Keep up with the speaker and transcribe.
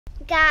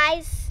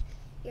Guys,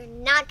 you're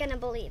not gonna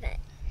believe it.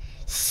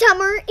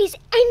 Summer is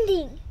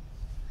ending.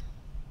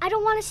 I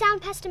don't want to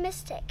sound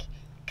pessimistic,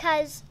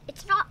 because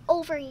it's not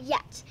over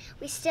yet.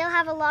 We still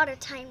have a lot of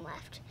time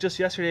left. Just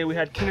yesterday we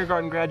had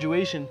kindergarten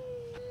graduation.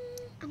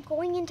 I'm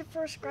going into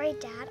first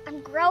grade, Dad.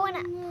 I'm growing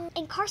up.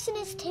 And Carson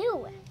is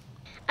too.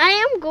 I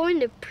am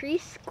going to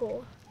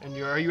preschool. And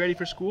are you ready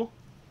for school?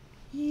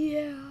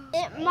 Yeah.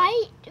 It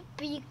might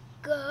be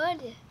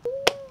good.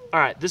 All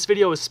right, this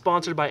video is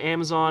sponsored by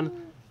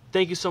Amazon.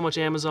 Thank you so much,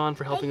 Amazon,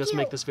 for helping us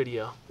make this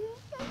video.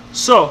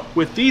 So,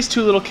 with these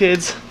two little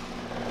kids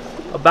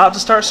about to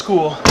start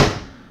school,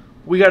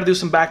 we got to do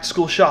some back to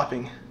school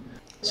shopping.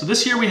 So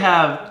this year we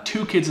have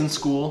 2 kids in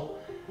school,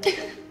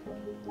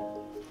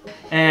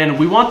 and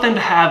we want them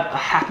to have a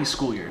happy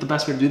school year. The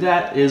best way to do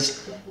that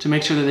is to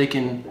make sure that they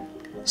can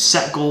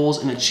set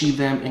goals and achieve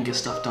them and get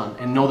stuff done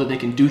and know that they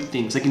can do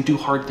things, they can do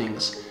hard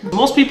things.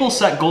 Most people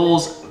set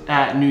goals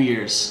at New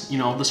Year's, you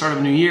know, the start of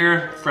a new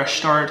year, fresh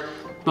start.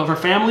 But for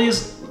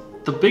families,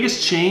 the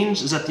biggest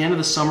change is at the end of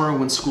the summer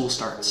when school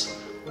starts.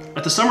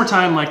 At the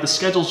summertime, like, the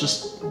schedule's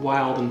just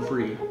wild and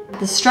free.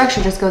 The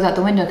structure just goes out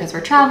the window because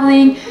we're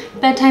traveling,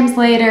 bedtime's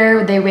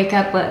later, they wake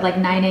up at like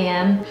 9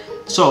 a.m.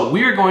 So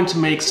we are going to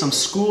make some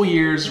school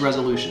year's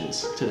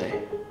resolutions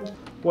today.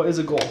 What is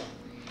a goal?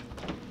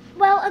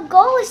 Well, a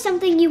goal is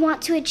something you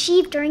want to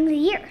achieve during the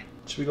year.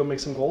 Should we go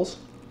make some goals?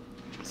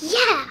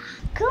 Yeah,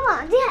 come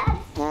on, Dad.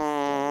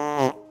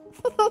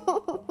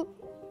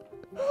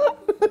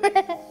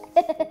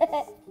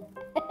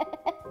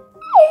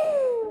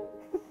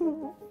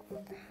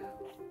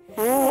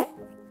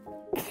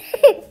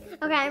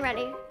 Okay, I'm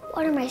ready.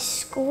 What are my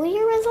school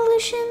year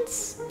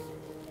resolutions?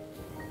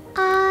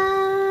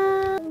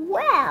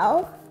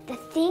 Well, the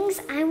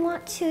things I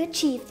want to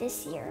achieve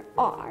this year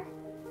are,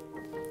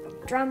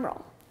 drum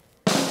roll.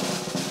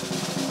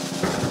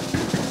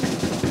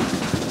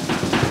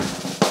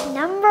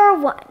 Number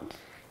 1,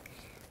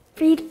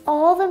 read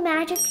all the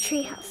Magic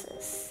Tree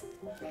Houses.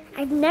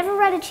 I've never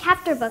read a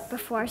chapter book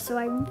before, so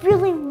I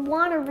really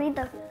want to read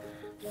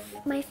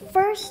my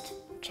first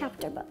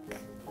chapter book.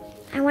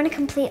 I want to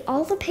complete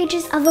all the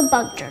pages of a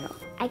bug journal.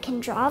 I can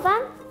draw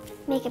them,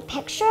 make a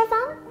picture of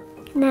them,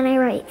 and then I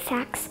write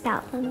facts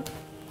about them.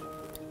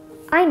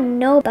 I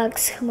know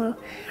bugs come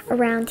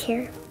around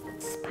here.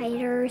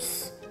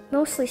 Spiders,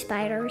 mostly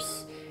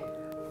spiders.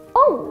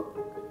 Oh,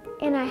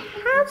 and I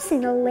have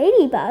seen a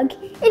ladybug,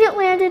 and it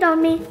landed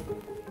on me.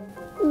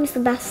 It was the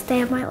best day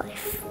of my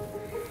life.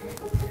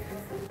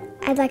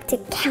 I'd like to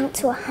count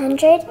to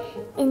 100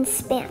 in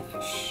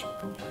Spanish.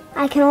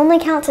 I can only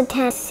count to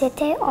 10.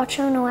 7, 8, 9,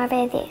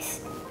 10.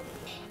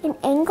 In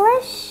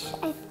English,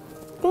 I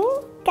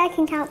think I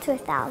can count to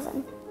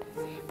 1,000,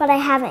 but I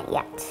haven't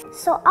yet.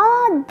 So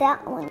I'll add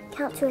that one,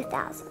 count to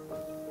 1,000.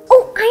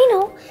 Oh, I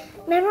know,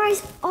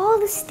 memorize all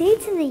the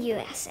states in the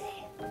USA.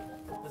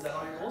 Is that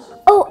all your goals?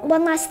 Oh,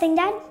 one last thing,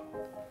 Dad.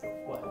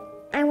 What?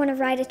 I want to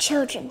write a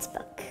children's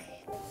book.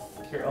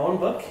 Your own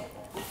book?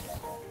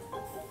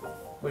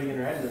 What are you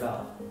gonna write it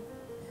about?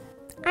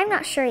 I'm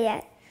not sure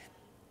yet.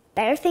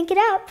 Better think it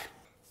up.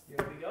 You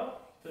ready to go?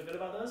 Feel good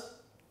about this?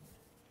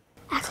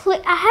 Actually,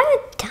 I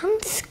haven't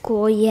done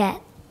school yet.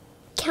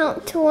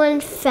 Count to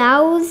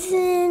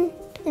 1,000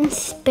 in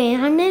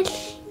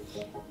Spanish.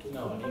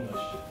 No, in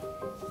English.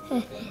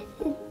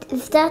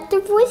 Is that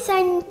the voice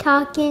I'm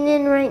talking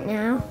in right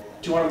now?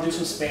 Do you want to do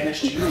some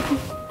Spanish too? Do you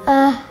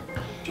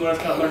want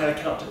to learn how to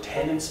count to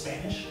 10 in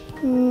Spanish?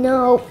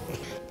 No.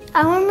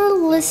 I want to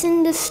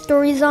listen to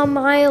stories on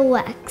my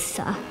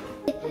Alexa.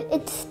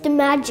 It's the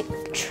Magic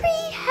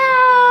Tree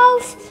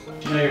House.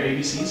 Do you know your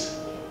ABCs?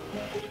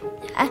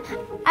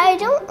 I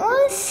don't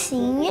want to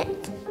sing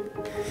it.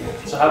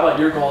 So how about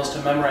your goal is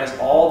to memorize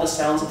all the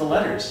sounds of the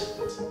letters?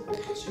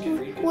 So you can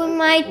read. Will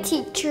my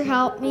teacher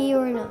help me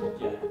or not?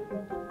 Yeah.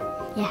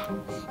 Yeah,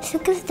 so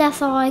because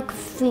that's all I could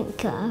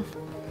think of.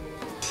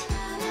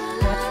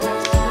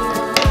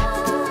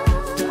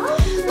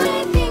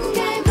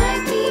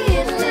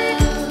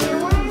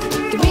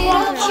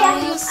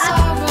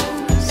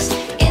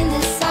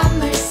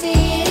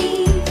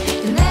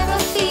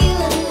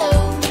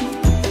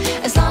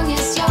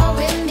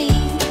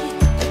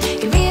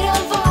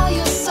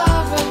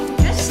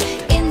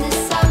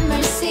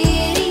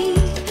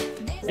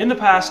 In the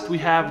past, we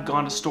have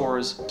gone to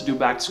stores to do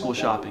back to school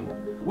shopping.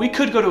 We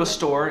could go to a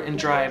store and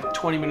drive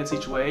 20 minutes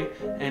each way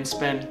and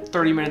spend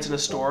 30 minutes in a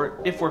store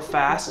if we're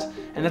fast,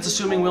 and that's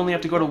assuming we only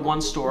have to go to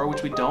one store,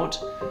 which we don't.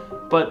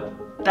 But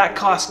that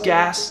costs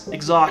gas,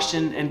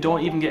 exhaustion, and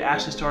don't even get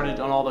Ashley started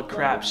on all the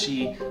crap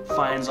she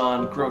finds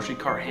on grocery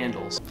cart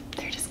handles.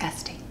 They're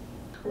disgusting.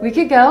 We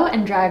could go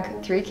and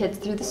drag 3 kids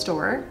through the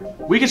store.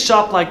 We could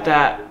shop like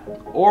that,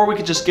 or we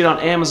could just get on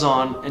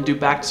Amazon and do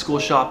back to school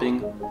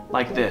shopping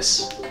like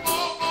this.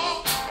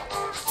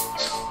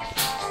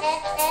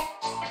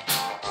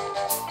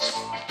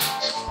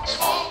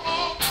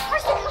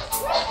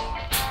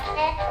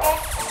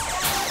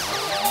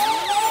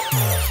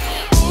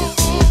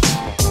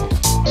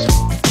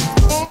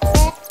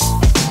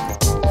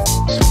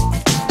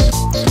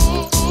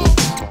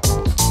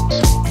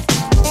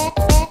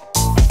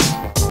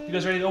 You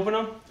guys ready to open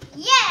them?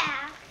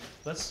 Yeah.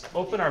 Let's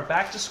open our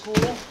back to school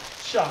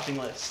shopping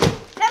list.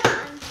 Come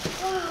on.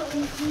 What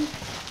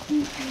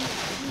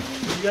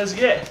did you guys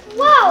get?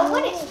 Whoa,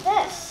 what is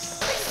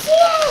this? Let's see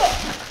it.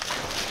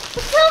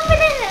 Let's open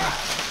it.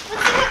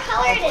 Let's see what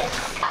color it is.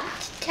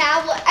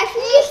 Tablet. I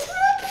think it's a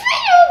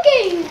video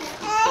game.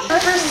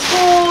 For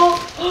school.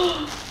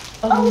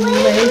 A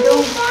Lego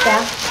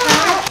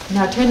backpack.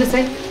 Now turn this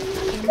way.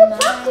 You can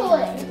buckle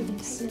it.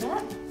 It's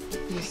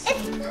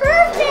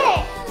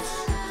perfect.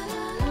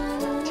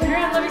 Turn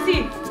around, let me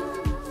see.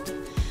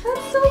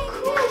 That's so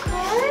cool,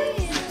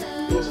 guys.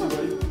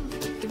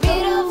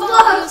 Rid of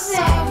all your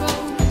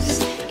sorrows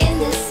in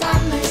the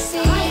summer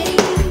city.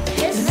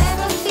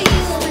 Never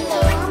feel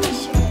alone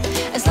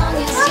as long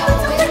as you're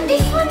with me.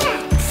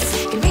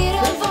 Get rid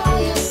of all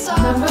your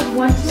sorrows Numbers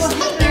 1 to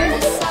 100. in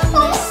the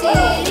summer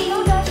city.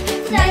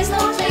 There's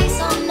no place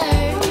on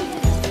earth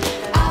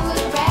I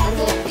would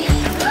rather be.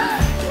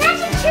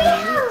 Magic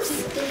treehouse.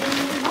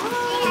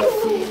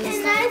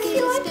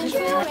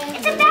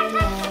 It's a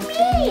backpack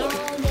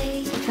for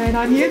me. Try it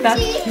on you.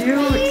 That's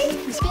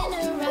cute. Spin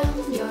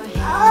around your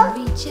head,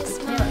 reaches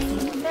mine.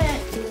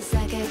 Feels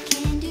like I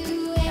can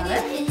do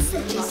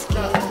anything. Just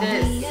give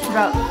me a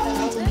About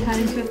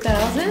counting to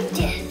 1,000.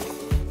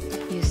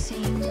 you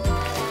sing.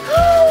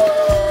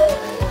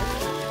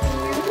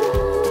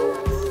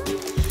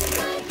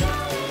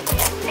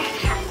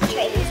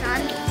 Try these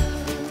on.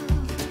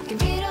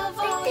 Get rid of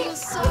all your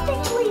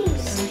Perfectly.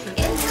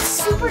 It's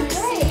super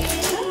good.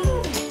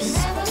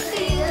 Never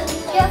feel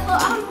Careful,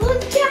 I'm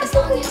look as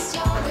careful. long as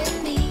you're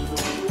with me.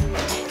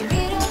 Get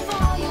rid of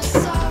all your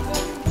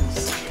sorrows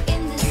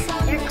in the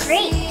summer They're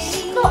great.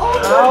 city. The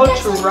old How one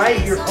to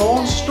write your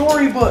own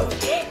storybook.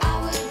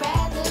 I would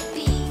rather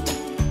be.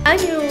 I'm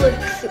gonna look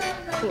super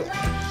cool.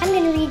 I'm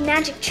gonna read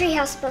Magic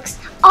Treehouse books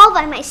all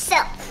by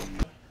myself.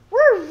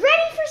 We're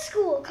ready for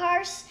school,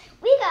 Cars.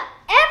 We got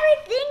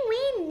everything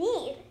we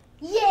need.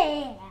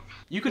 Yeah.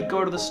 You could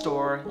go to the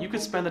store, you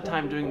could spend the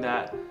time doing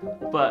that,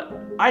 but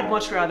I'd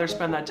much rather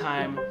spend that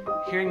time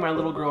hearing my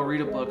little girl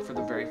read a book for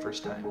the very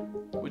first time,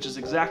 which is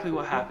exactly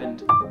what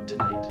happened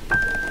tonight.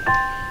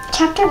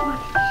 Chapter 1.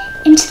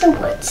 Into the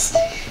woods.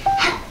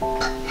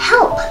 Help!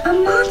 Help! A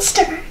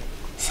monster!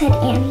 Said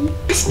Annie.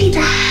 Must be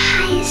the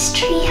highest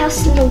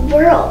treehouse in the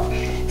world,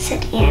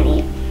 said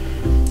Annie.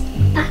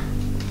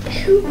 But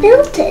who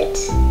built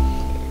it?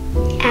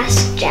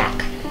 Asked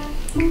Jack.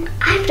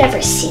 I've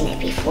never seen it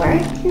before.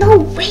 No,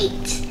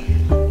 wait.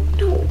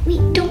 No, we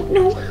don't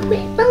know who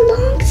it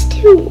belongs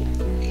to.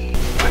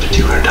 When did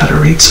you learn how to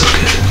read so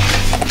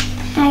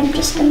good? I've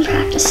just been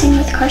practicing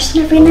with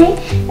Carson every night.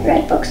 I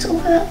read books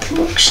over the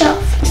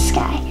bookshelf in the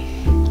sky.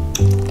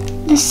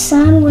 The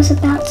sun was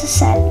about to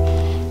set.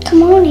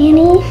 Come on,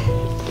 Annie.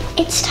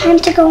 It's time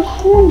to go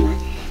home.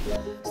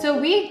 So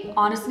we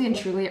honestly and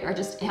truly are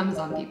just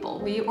Amazon people.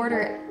 We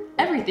order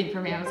everything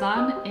from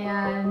Amazon I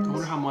and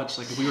wonder how much,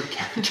 like if we were to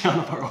count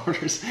up our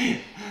orders.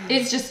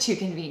 it's just too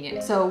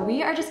convenient. So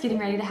we are just getting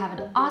ready to have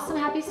an awesome,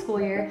 happy school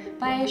year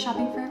by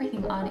shopping for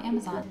everything on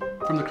Amazon.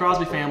 From the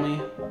Crosby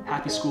family,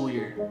 happy school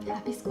year.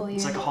 Happy school year.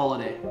 It's like a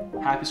holiday.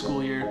 Happy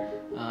school year.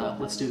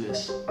 Let's do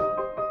this.